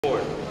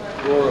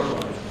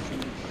glorified.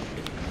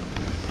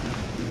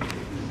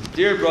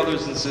 Dear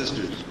brothers and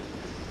sisters,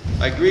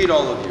 I greet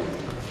all of you,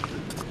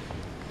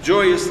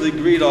 joyously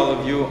greet all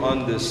of you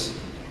on this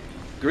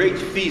great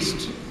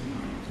feast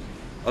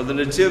of the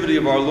Nativity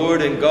of our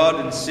Lord and God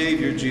and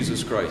Savior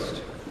Jesus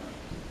Christ.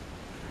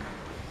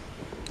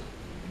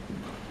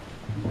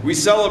 We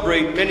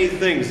celebrate many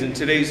things in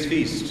today's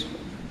feast.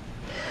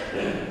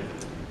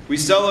 We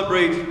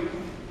celebrate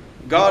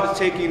God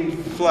taking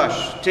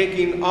flesh,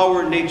 taking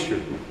our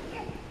nature,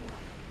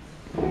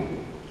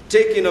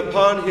 taking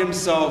upon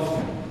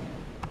himself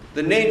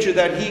the nature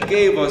that he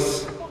gave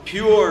us,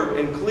 pure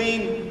and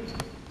clean,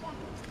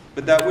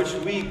 but that which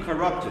we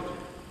corrupted.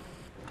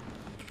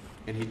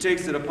 And he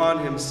takes it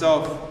upon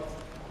himself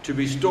to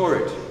restore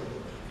it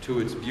to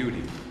its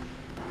beauty.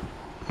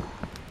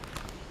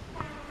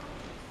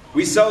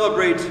 We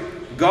celebrate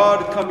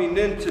God coming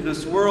into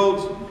this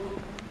world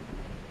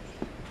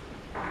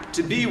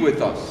to be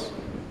with us.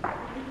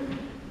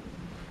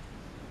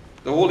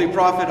 The holy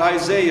prophet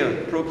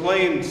Isaiah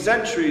proclaimed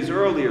centuries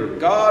earlier,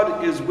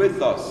 God is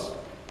with us.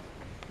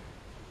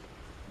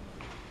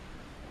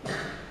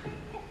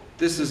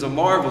 This is a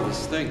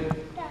marvelous thing.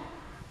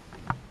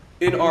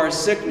 In our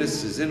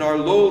sicknesses, in our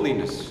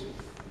lowliness,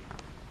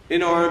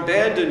 in our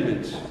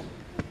abandonment,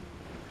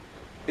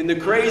 in the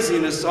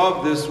craziness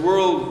of this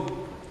world,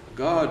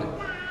 God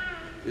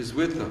is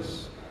with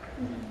us.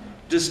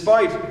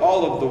 Despite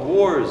all of the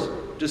wars,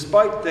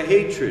 despite the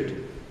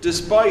hatred,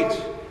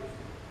 despite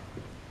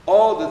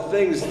all the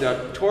things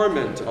that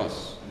torment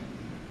us,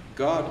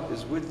 God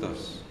is with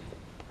us.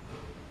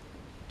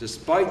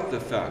 Despite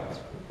the fact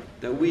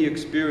that we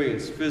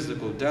experience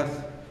physical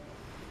death,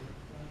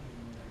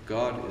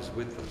 God is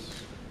with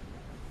us.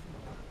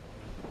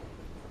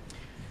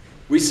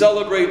 We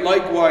celebrate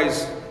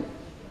likewise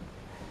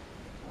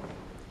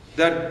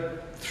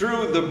that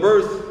through the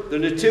birth, the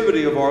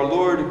nativity of our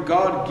Lord,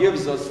 God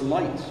gives us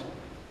light.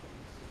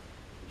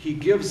 He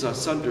gives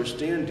us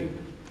understanding.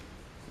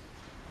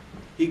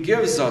 He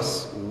gives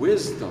us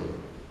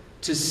wisdom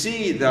to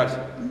see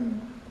that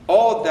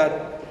all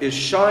that is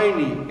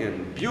shiny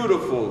and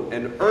beautiful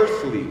and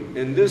earthly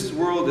in this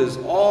world is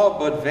all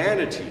but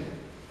vanity.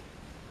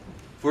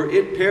 For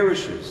it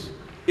perishes.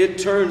 It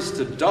turns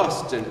to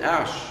dust and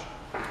ash.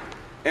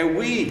 And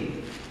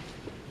we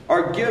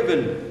are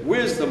given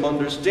wisdom,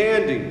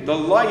 understanding, the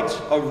light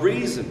of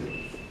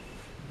reason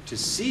to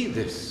see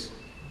this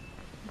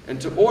and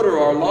to order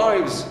our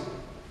lives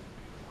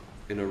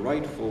in a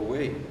rightful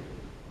way.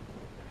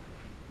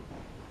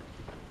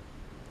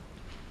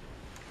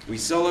 We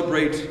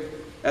celebrate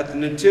at the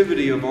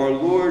Nativity of our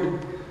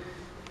Lord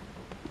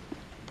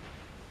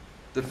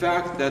the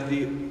fact that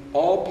the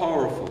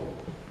all-powerful,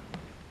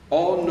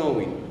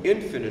 all-knowing,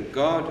 infinite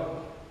God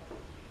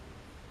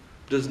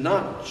does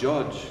not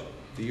judge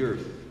the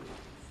earth,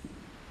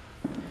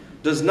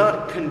 does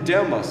not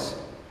condemn us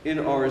in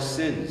our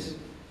sins,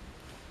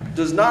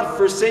 does not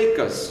forsake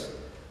us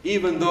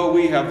even though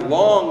we have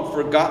long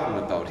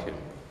forgotten about him,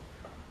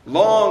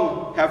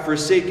 long have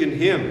forsaken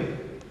him,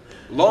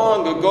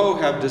 long ago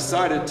have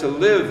decided to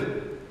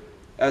live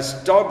as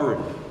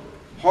stubborn,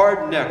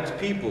 hard-necked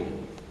people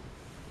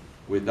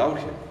without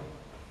him.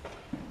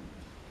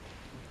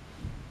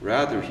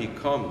 Rather, he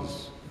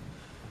comes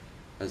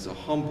as a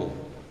humble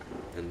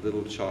and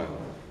little child.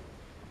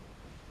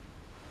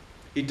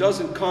 He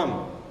doesn't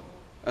come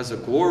as a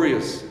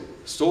glorious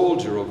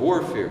soldier of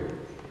warfare.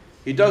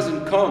 He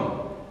doesn't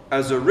come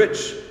as a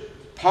rich,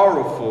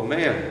 powerful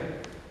man.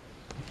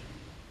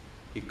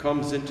 He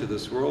comes into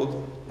this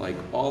world like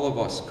all of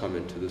us come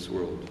into this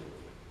world.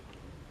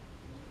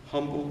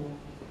 Humble,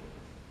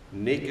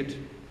 naked,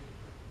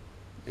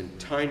 and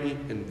tiny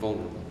and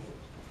vulnerable.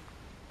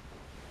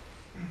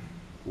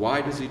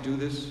 Why does he do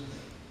this?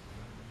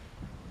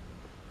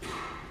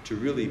 To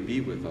really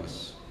be with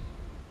us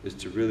is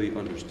to really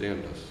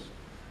understand us.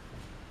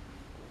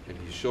 And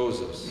he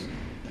shows us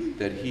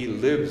that he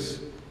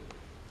lived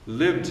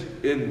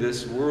in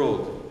this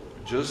world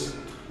just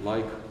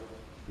like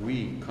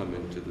we come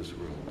into this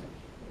world.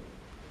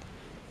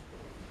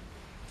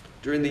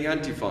 During the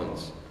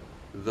antiphons,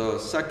 the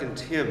second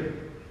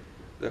hymn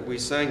that we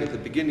sang at the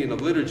beginning of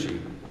liturgy,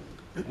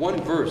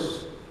 one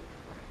verse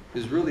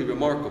is really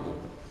remarkable.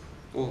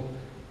 Well,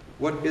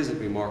 what isn't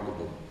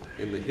remarkable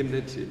in the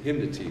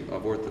hymnody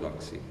of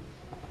Orthodoxy?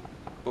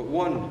 But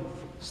one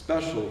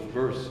special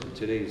verse in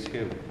today's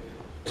hymn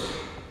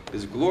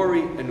is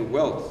glory and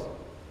wealth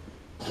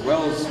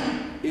dwells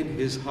in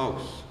his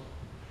house.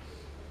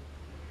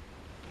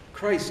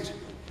 Christ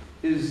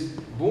is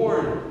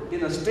born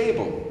in a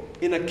stable,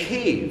 in a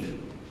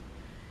cave.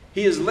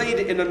 He is laid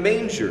in a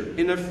manger,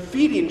 in a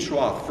feeding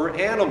trough for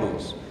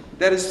animals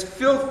that is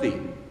filthy.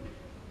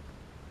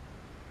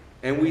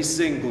 And we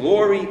sing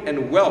glory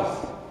and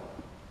wealth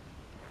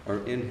are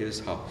in his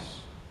house.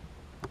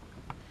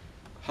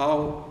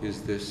 How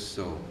is this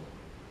so?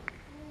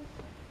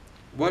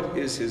 What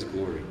is his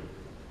glory?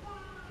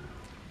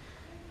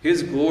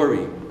 His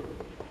glory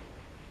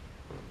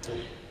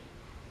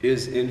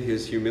is in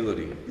his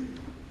humility.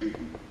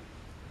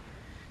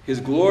 His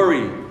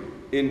glory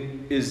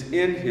is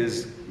in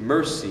his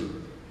mercy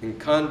and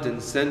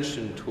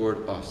condescension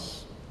toward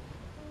us.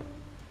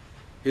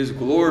 His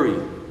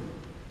glory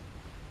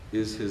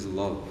is his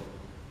love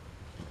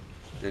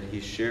that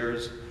he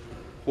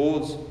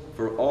holds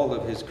for all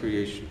of his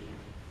creation.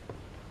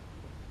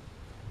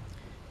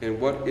 And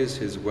what is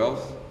his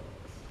wealth?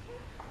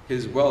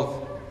 His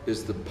wealth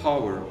is the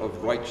power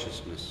of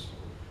righteousness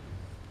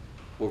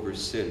over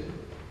sin,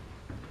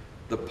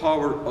 the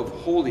power of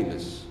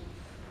holiness,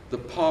 the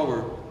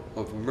power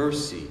of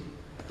mercy,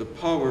 the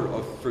power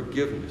of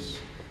forgiveness.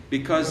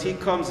 Because he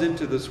comes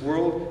into this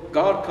world,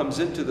 God comes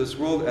into this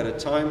world at a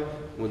time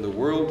when the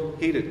world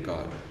hated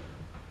God.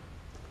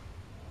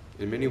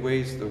 In many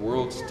ways, the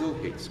world still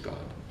hates God.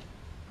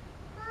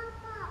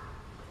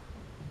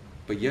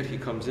 But yet he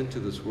comes into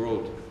this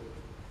world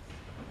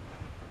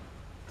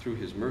through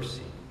his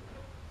mercy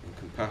and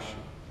compassion.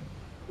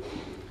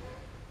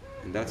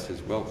 And that's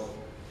his wealth.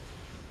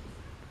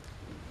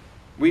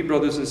 We,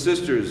 brothers and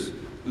sisters,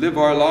 live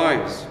our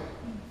lives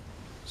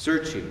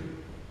searching,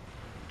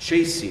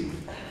 chasing,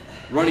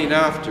 running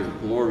after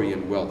glory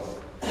and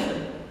wealth.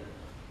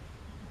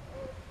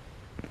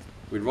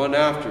 We run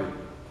after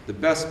the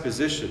best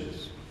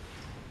positions.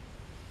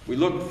 We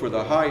look for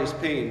the highest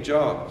paying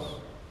jobs.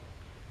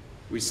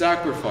 We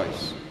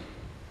sacrifice,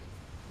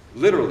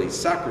 literally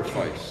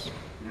sacrifice,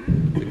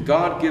 the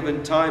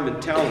God-given time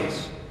and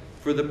talents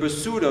for the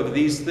pursuit of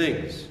these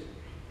things.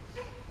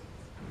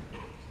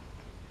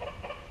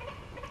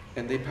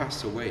 And they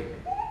pass away.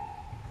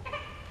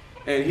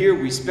 And here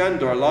we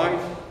spend our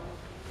life,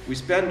 we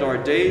spend our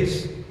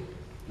days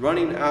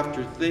running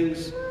after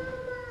things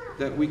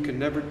that we can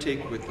never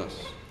take with us.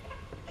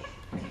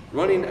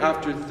 Running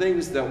after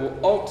things that will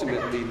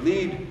ultimately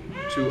lead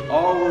to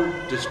our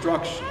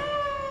destruction.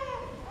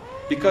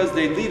 Because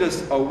they lead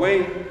us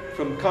away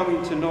from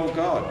coming to know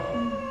God.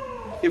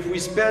 If we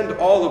spend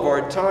all of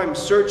our time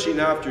searching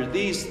after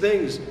these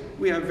things,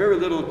 we have very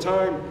little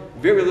time,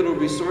 very little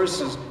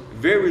resources,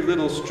 very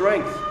little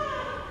strength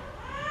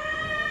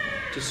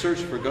to search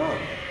for God,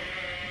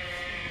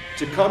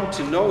 to come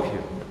to know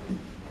him.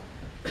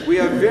 We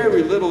have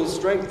very little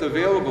strength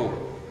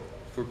available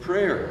for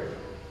prayer,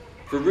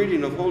 for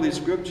reading of Holy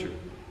Scripture,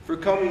 for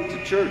coming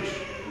to church,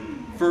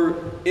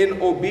 for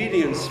in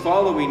obedience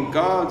following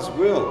God's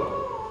will.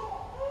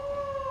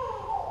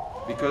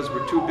 Because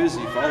we're too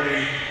busy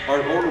following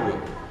our own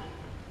will.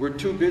 We're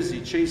too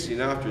busy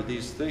chasing after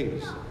these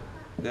things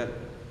that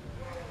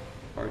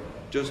are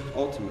just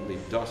ultimately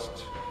dust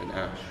and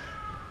ash.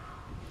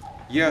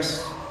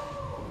 Yes,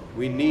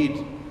 we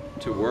need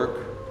to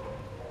work.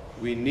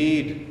 We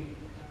need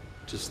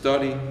to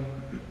study.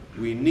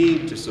 We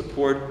need to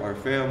support our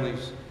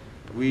families.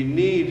 We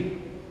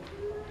need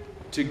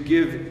to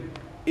give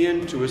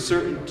in to a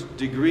certain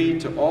degree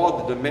to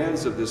all the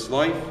demands of this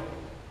life.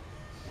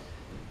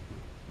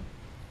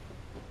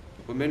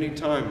 But many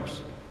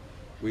times,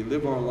 we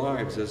live our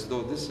lives as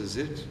though this is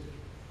it.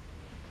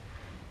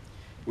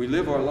 We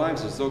live our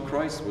lives as though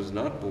Christ was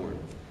not born.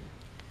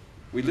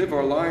 We live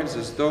our lives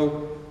as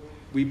though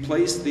we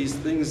place these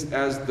things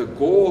as the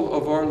goal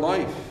of our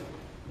life.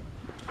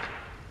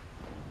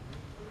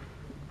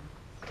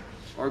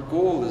 Our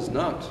goal is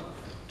not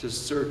to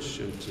search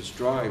and to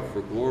strive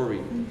for glory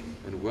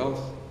and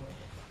wealth.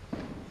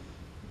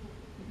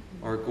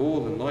 Our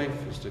goal in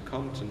life is to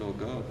come to know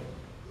God.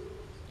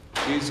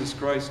 Jesus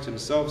Christ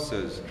himself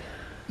says,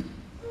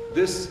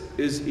 "This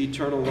is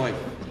eternal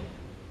life,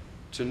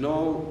 to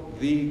know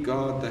thee,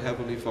 God the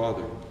Heavenly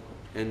Father,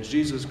 and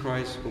Jesus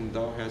Christ whom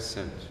thou hast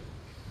sent,"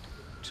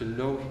 to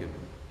know him.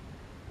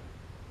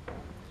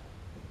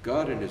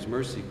 God in his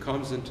mercy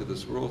comes into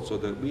this world so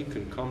that we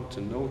can come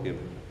to know him.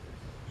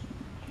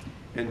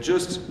 And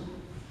just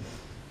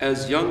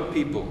as young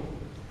people,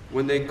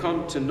 when they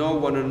come to know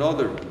one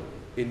another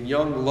in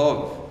young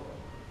love,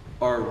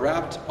 are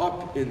wrapped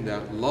up in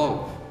that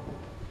love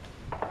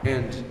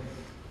and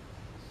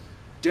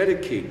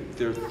dedicate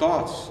their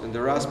thoughts and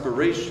their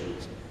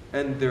aspirations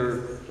and their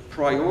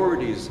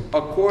priorities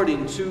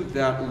according to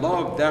that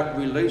love, that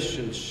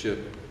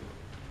relationship.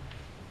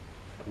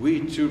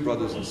 We too,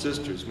 brothers and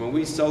sisters, when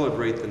we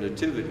celebrate the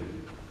Nativity,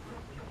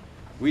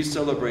 we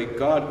celebrate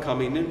God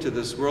coming into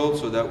this world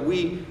so that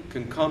we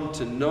can come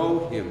to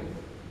know him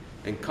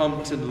and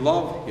come to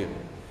love him.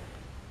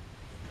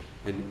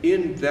 And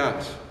in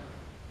that,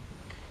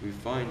 we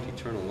find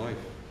eternal life.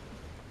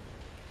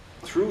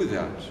 Through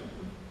that,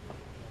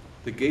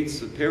 the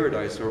gates of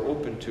paradise are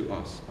open to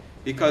us.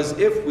 Because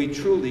if we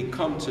truly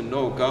come to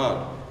know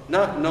God,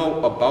 not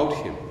know about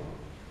him,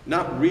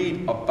 not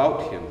read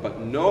about him, but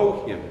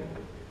know him,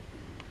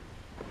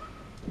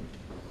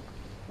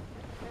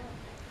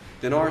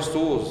 then our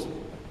souls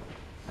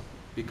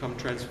become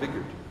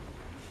transfigured.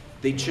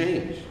 They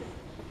change.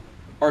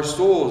 Our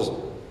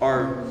souls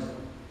are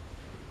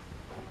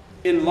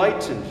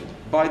enlightened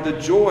by the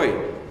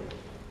joy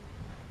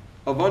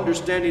of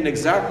understanding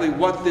exactly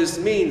what this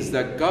means,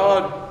 that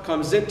God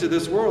comes into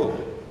this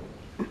world.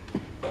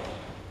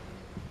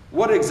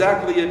 What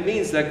exactly it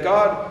means that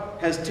God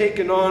has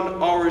taken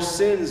on our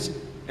sins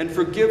and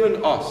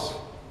forgiven us.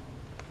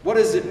 What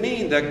does it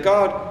mean that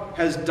God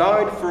has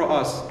died for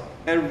us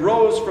and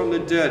rose from the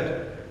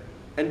dead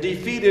and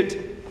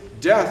defeated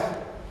death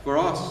for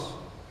us?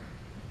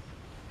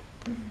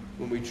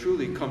 When we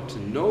truly come to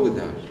know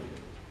that,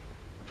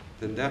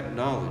 then that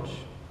knowledge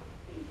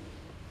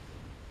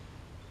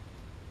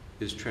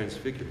is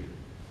transfiguring.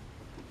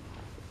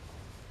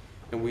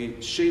 And we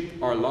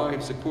shape our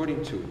lives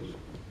according to it.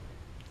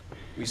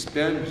 We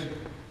spend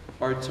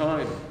our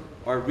time,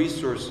 our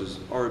resources,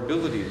 our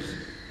abilities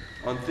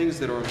on things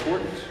that are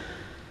important.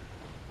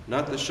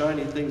 Not the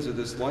shiny things of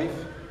this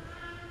life,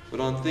 but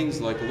on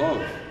things like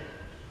love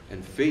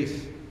and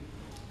faith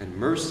and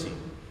mercy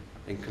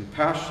and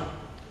compassion.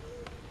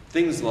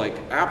 Things like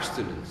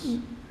abstinence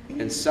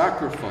and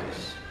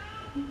sacrifice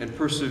and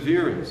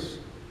perseverance.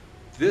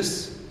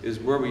 This is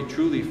where we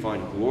truly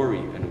find glory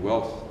and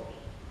wealth,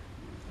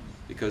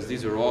 because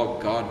these are all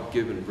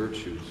God-given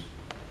virtues.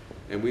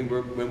 And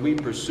when we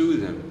pursue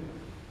them,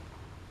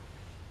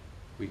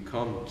 we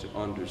come to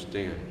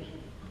understand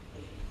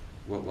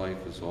what life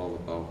is all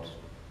about.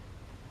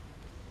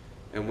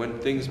 And when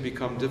things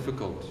become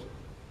difficult,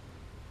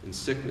 in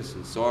sickness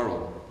and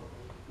sorrow,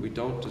 we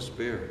don't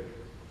despair.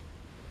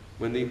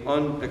 When the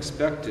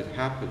unexpected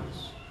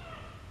happens,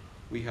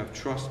 we have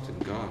trust in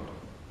God.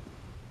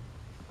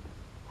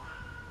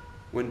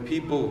 When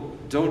people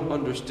don't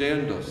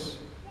understand us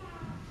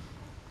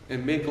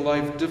and make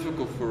life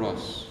difficult for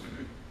us,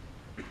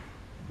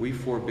 we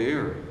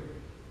forbear.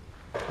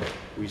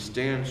 We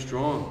stand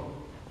strong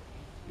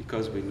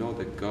because we know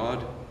that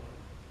God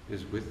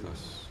is with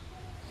us.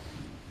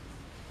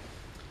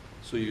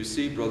 So you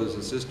see, brothers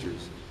and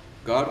sisters,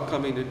 God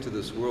coming into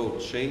this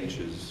world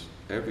changes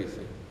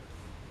everything.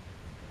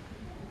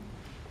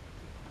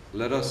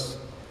 Let us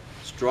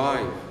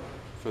strive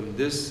from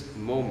this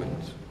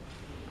moment.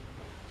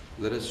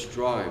 Let us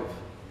strive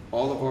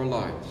all of our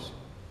lives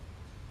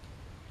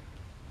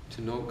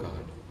to know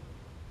God.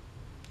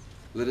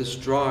 Let us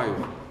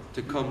strive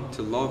to come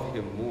to love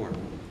Him more.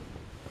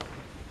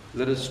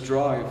 Let us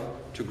strive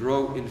to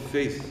grow in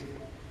faith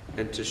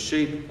and to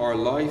shape our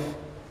life,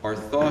 our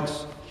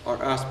thoughts,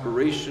 our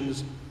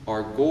aspirations,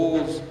 our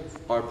goals,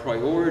 our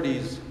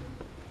priorities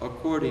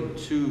according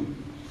to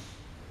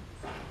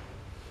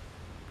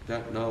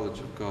that knowledge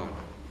of God.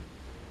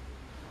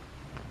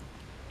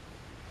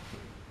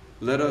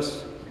 Let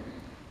us,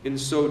 in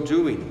so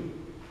doing,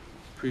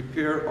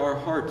 prepare our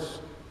hearts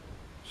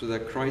so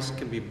that Christ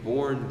can be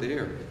born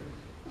there.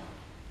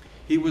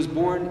 He was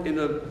born in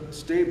a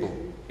stable,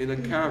 in a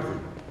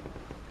cavern,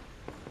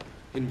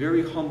 in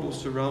very humble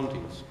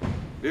surroundings,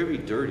 very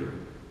dirty,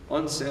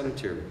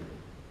 unsanitary.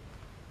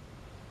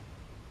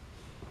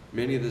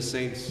 Many of the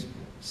saints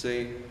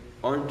say,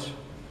 aren't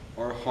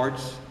our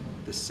hearts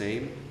the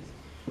same,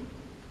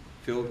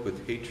 filled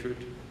with hatred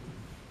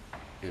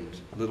and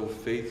little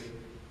faith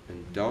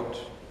and doubt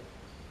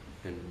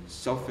and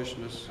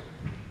selfishness?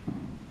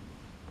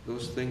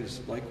 Those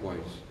things likewise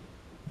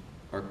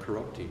are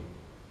corrupting.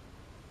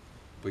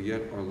 But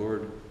yet our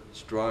Lord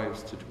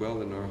strives to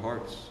dwell in our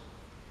hearts,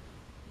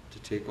 to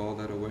take all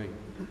that away.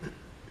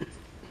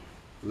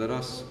 Let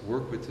us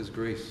work with His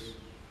grace.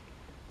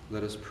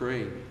 Let us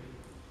pray.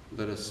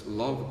 Let us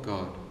love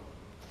God.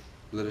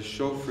 Let us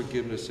show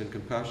forgiveness and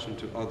compassion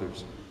to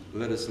others.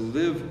 Let us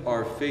live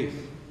our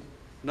faith,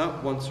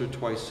 not once or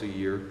twice a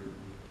year,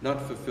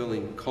 not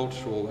fulfilling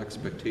cultural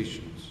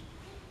expectations,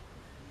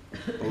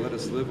 but let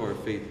us live our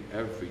faith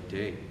every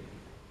day.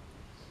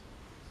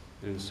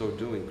 And in so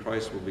doing,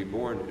 Christ will be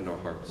born in our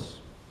hearts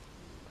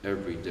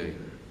every day,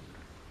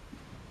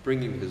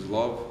 bringing His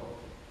love,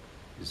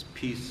 His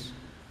peace,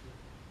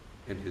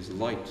 and His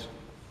light,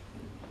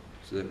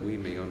 so that we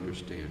may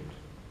understand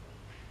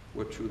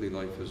what truly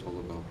life is all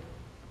about,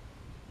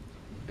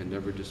 and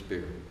never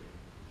despair,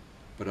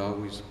 but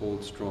always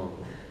hold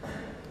strong,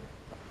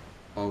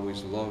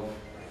 always love,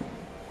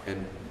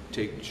 and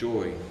take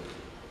joy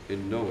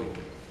in knowing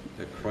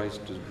that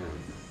Christ is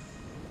born,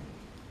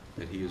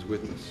 that He is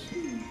with us,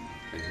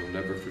 and He'll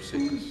never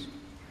forsake us.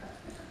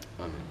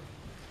 Amen.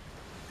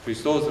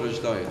 Христос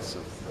рождается.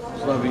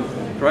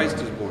 Christ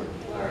is born.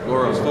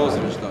 Христос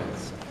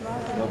рождается.